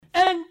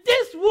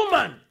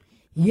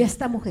Y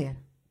esta mujer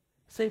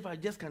say, if I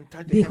just can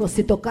touch the dijo, hem.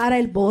 si tocara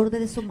el borde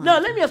de su Now,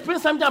 manto. let me explain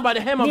something about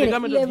the hem of the Mire,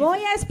 garment le of voy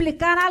Jesus. a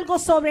explicar algo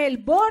sobre el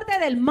borde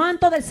del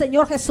manto del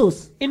Señor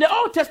Jesús. In the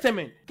Old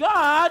Testament,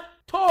 God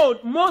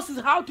told Moses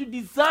how to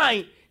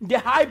design the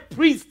high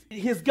priest,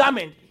 his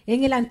garment.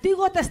 En el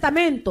Antiguo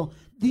Testamento,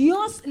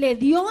 Dios le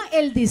dio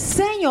el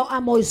diseño a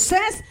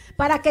Moisés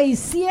para que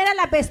hiciera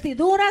las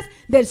vestiduras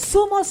del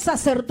sumo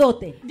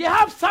sacerdote. They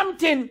have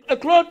something, a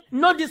cloth,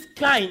 not this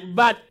kind,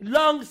 but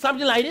long,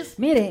 something like this.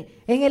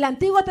 Mire, en el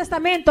Antiguo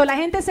Testamento la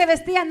gente se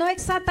vestía no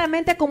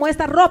exactamente como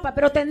esta ropa,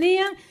 pero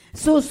tenían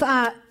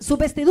su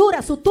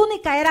vestidura, su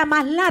túnica era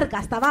más larga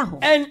hasta abajo.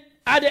 And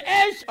at the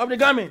edge of the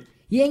garment,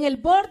 Y en el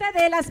borde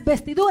de las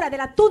vestiduras, de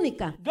la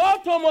túnica,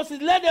 God told Moses,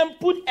 let them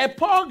put a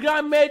pearl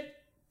garment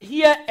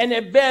here and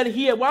a bell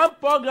here. One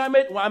pearl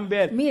garment, one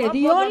bell. mire, One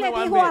Dios pearl le garment,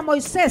 one dijo bell. a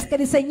Moisés que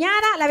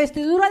diseñara la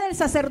vestidura del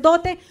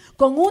sacerdote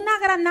con una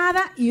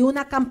granada y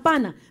una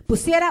campana.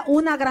 Pusiera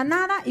una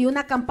granada y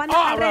una campana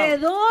All around.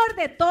 alrededor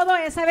de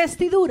toda esa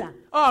vestidura.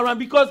 All right,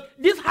 because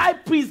this high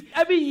priest,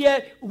 every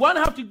year, one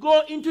have to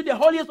go into the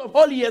holiest of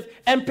holiest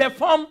and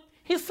perform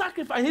his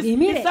sacrifice, Y his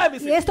mire,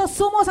 services. y estos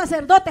sumos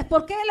sacerdotes,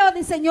 ¿por qué lo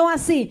diseñó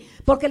así?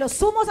 Porque los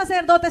sumos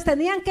sacerdotes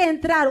tenían que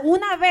entrar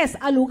una vez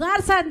al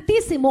lugar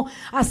santísimo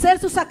a hacer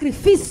su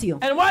sacrificio.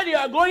 And while they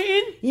are going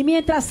in, Y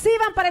mientras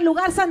iban para el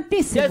lugar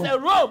santísimo, there's a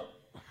rope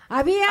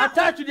había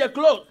attached to their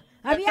clothes.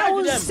 Había attached to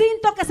un them.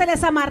 cinto que se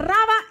les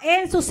amarraba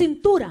en su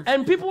cintura.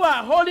 And people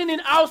are holding it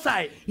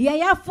outside. Y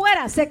allá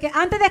afuera, que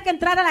antes de que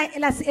entrara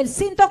el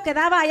cinto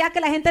quedaba allá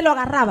que la gente lo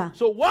agarraba.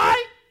 So why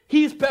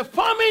he's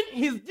performing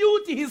his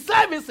duty, his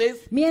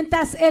services,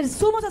 Mientras el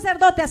sumo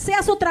sacerdote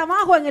hacía su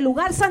trabajo en el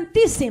lugar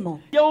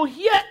santísimo, you will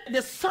hear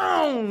the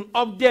sound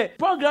of the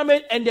pearl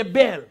garment and the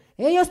bell.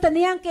 ellos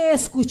tenían que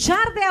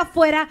escuchar de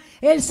afuera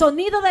el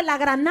sonido de la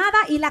granada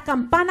y la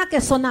campana que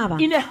sonaba.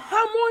 In a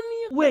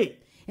harmony way.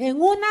 En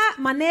una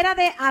manera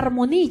de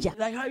armonía.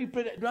 Like how you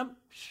play the drum.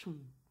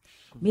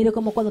 Mire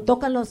como cuando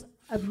tocan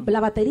la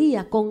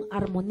batería con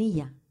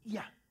armonía.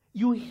 Yeah.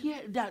 You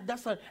hear that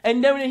sound.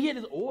 And then when you hear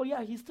this, oh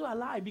yeah, he's still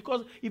alive.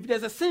 Because if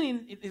there's a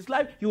sin in his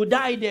life, he will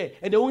die there.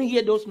 And they won't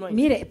hear those noises.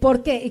 Mire,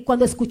 porque y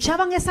cuando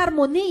escuchaban esa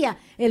armonía,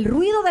 el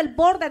ruido del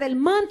borde del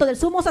manto del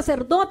sumo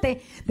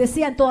sacerdote,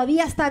 decían,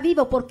 todavía está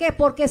vivo. ¿Por qué?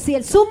 Porque si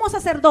el sumo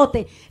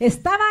sacerdote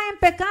estaba en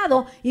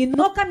pecado y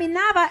no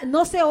caminaba,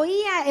 no se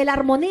oía la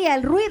armonía,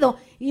 el ruido,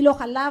 y lo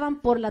jalaban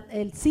por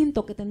el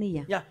cinto que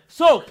tenía. Yeah.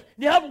 So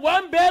they have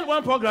one bell,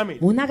 one pearl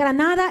garment. Una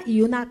granada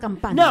y una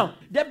campana. Now,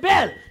 the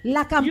bell.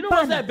 La You know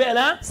what's campana. that bell,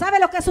 huh? ¿Sabe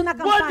lo que es una What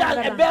campana, does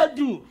a verdad?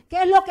 bell do?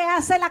 ¿Qué es lo que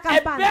hace la A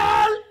campana?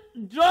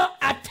 bell draw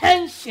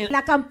attention.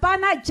 La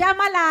campana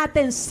llama la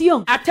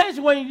atención.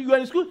 Attention when you go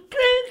in school.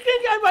 Clink,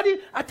 clink,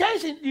 everybody.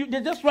 Attention.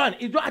 They just run.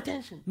 It draw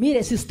attention.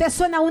 Mire, si usted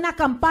suena una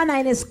campana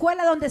en la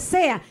escuela, donde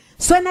sea,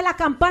 suena la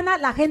campana,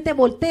 la gente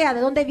voltea.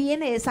 ¿De dónde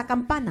viene esa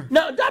campana?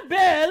 Now, that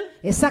bell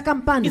Esa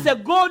campana is a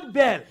gold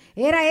bell.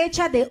 era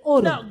hecha de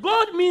oro. Now,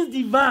 gold means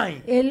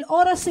divine. El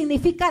oro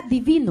significa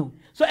divino.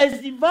 So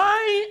it's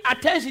divine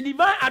attention,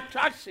 divine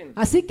attraction.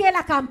 Así que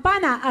la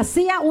campana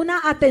hacía una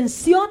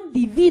atención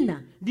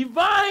divina.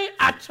 Divine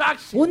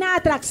attraction. Una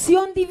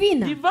atracción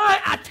divina.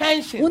 Divine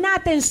attention. Una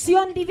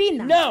atención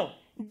divina. Now,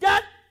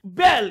 that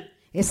bell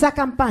Esa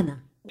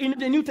campana, in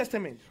the New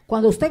Testament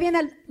cuando usted viene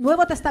al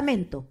Nuevo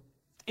Testamento,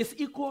 is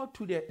equal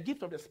to the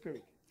gift of the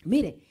Spirit.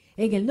 mire,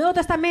 en el Nuevo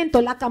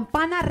Testamento la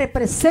campana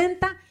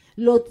representa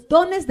los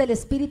dones del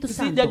Espíritu You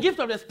see, Santo. the gift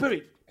of the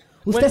Spirit.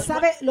 Usted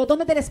sabe los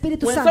dones del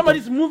Espíritu When Santo.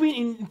 somebody's moving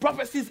in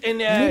prophecies and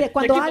Mire, the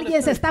cuando gift of the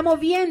alguien se Spirit, está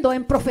moviendo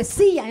en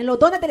profecía, en los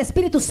dones del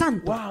Espíritu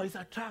Santo, wow, it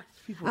attracts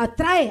people.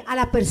 atrae a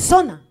la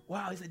persona.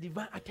 Wow, it's a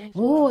divine attention.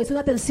 Oh, es una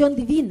atención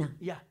divina.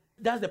 Yeah,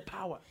 that's the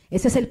power.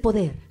 Ese es el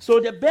poder.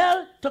 So the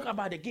bell talk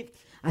about the gift,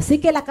 Así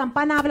que la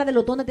campana habla de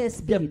los dones del the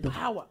Espíritu,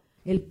 power.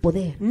 el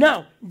poder.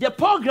 Now, the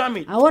pearl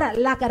garment Ahora,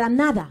 la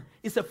granada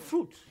is a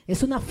fruit.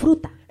 es una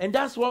fruta. And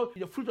that's what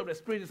the fruit of the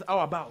Spirit is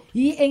all about.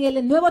 Y en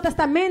el Nuevo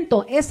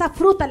Testamento, esa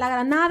fruta, la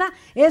granada,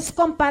 es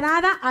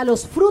comparada a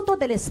los frutos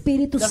del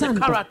Espíritu That's the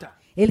Santo. character.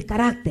 El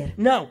carácter.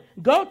 Now,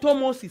 God told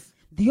Moses,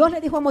 Dios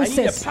le dijo a I need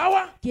the Moisés,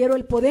 power quiero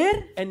el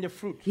poder and the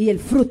fruit. y el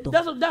fruto.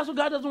 That's what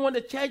God doesn't want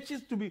the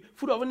churches to be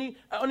full of only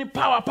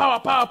power,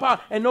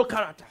 and no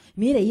character.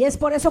 Mire, y es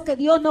por eso que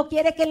Dios no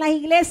quiere que en las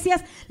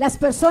iglesias las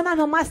personas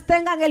nomás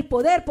tengan el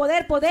poder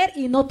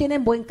y no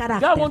tienen buen God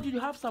carácter. wants you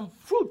to have some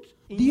fruit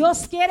in you,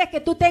 Dios quiere que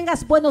tú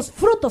tengas buenos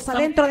frutos some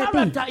adentro de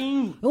character ti.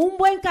 in you. Un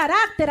buen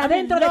carácter I mean,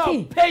 adentro de love,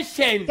 ti.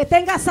 patience, Que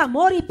tengas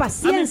amor y I mean,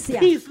 paciencia.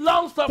 peace,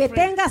 long Que suffering,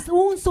 tengas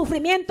un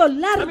sufrimiento I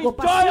mean, largo,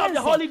 joy of the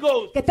Holy paciencia.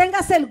 Ghost. Que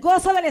tengas el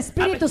gozo del I mean,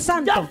 Espíritu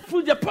Santo. that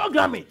fruit, the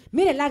programming.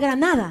 Mire, la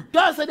granada.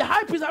 God said the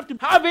high priest have to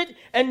have it,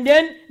 and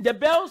then the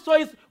bell. So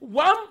it's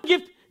one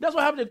gift. That's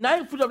why I have the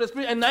 9 fruit of the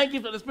Spirit and 9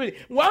 gifts of the Spirit.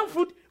 One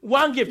fruit,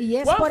 one gift. Y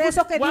es One por fruit,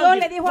 eso que one Dios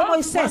gift. le dijo a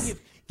One fruit, one Moisés,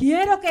 gift.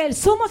 quiero que el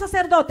sumo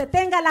sacerdote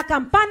tenga la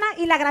campana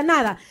y la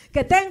granada,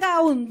 que tenga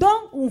un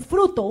don, un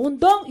fruto, un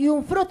don y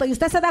un fruto. Y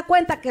usted se da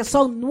cuenta que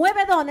son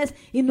 9 dones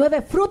y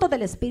 9 frutos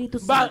del Espíritu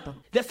But Santo.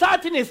 the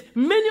sad thing is,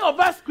 many of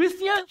us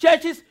Christian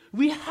churches,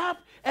 we have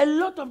a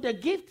lot of the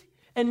gift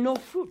and no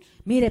fruit.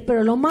 Mire,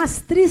 pero lo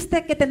más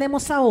triste que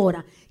tenemos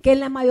ahora, que en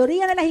la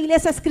mayoría de las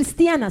iglesias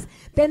cristianas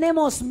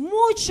tenemos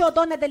muchos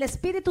dones del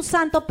Espíritu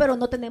Santo, pero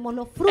no tenemos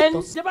los And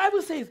frutos. the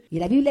Bible says, Y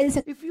la Biblia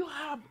dice, if you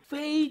have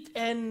faith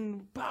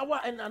and power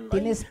and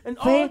tienes anointing and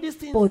all fe, these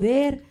things,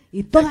 poder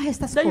y todas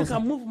estas then you cosas,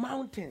 can move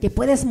mountains. que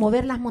puedes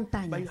mover las But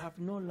montañas. you have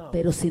no love.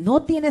 Pero si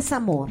no tienes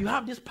amor, You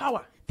have this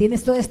power.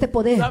 tienes todo este You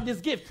poder, have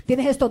this gift.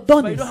 tienes estos But you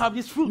dones, don't have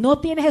this fruit. no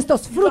tienes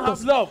estos You don't have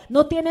frutos, love.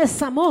 no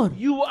tienes amor.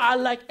 You are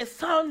like a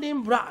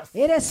sounding brass.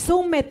 Eres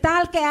un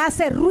metal que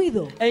hace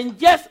ruido. And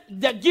just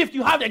the gift,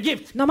 you have the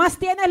gift. Nomás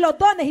tienes los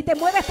dones y te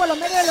mueves por lo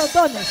medio de los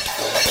dones.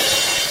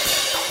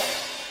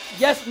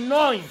 Just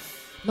noise.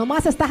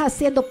 Nomás estás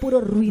haciendo puro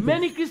ruido.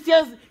 Many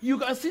Christians, you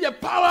can see the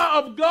power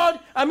of God.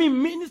 I mean,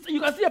 minister, you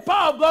can see the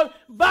power of God,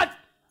 but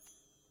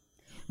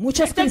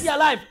Muchos take cristianos,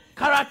 their life,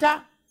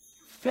 character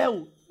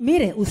fail.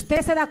 mire,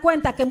 usted se da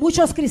cuenta que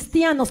muchos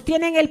cristianos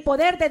tienen el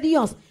poder de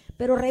Dios,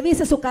 pero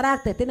revise su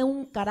carácter, tienen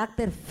un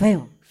carácter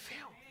feo,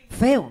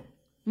 feo.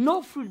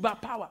 No fruit but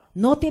power.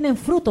 No tienen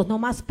frutos, no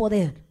más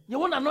poder. You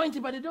want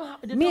anointing, but they don't have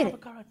a Mire,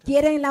 character.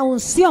 quieren la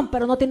unción,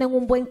 pero no tienen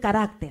un buen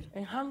carácter.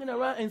 And hanging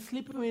around and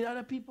sleeping with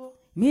other people.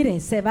 Mire,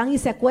 se van y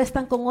se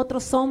acuestan con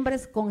otros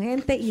hombres, con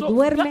gente y So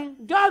duermen.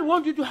 God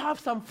wants you to have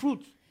some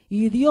fruit.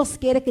 Y Dios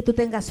quiere que tú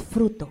tengas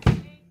fruto.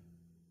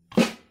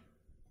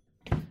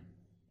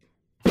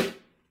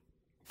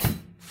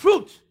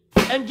 Fruit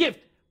and gift.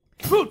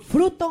 Fruit.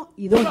 Fruto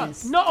y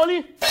dones. Not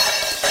only,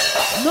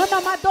 No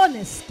nomás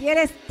dones,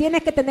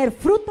 tienes que tener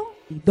fruto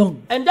y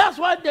don. and that's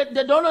what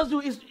the donors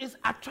do is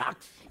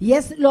attract. Y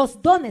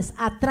los dones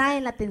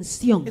atraen la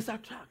atención. It's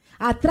attract.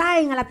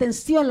 Atraen a la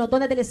atención los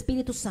dones del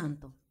Espíritu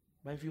Santo.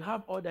 But if you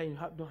have all that,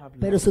 don't have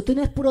Pero love, si tú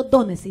tienes puros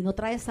dones y no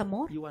traes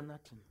amor, you are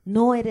nothing.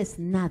 no eres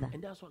nada.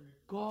 And that's what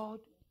God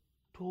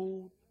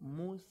told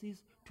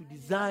Moses to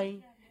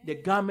design the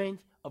garment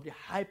of the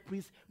high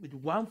priest with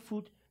one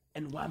foot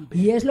and one belt.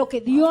 Y es lo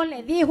que Dios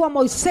le dijo a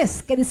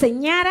Moisés, que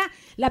diseñara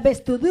las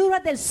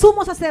vestiduras del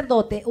sumo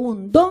sacerdote,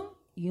 un don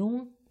y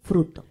un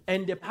fruto.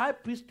 And the high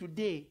priest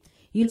today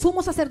Y el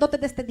sumo sacerdote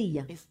de este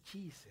día is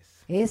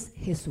Jesus, es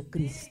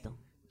Jesucristo,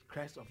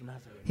 Christ of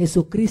Nazareth.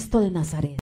 Jesucristo de Nazaret.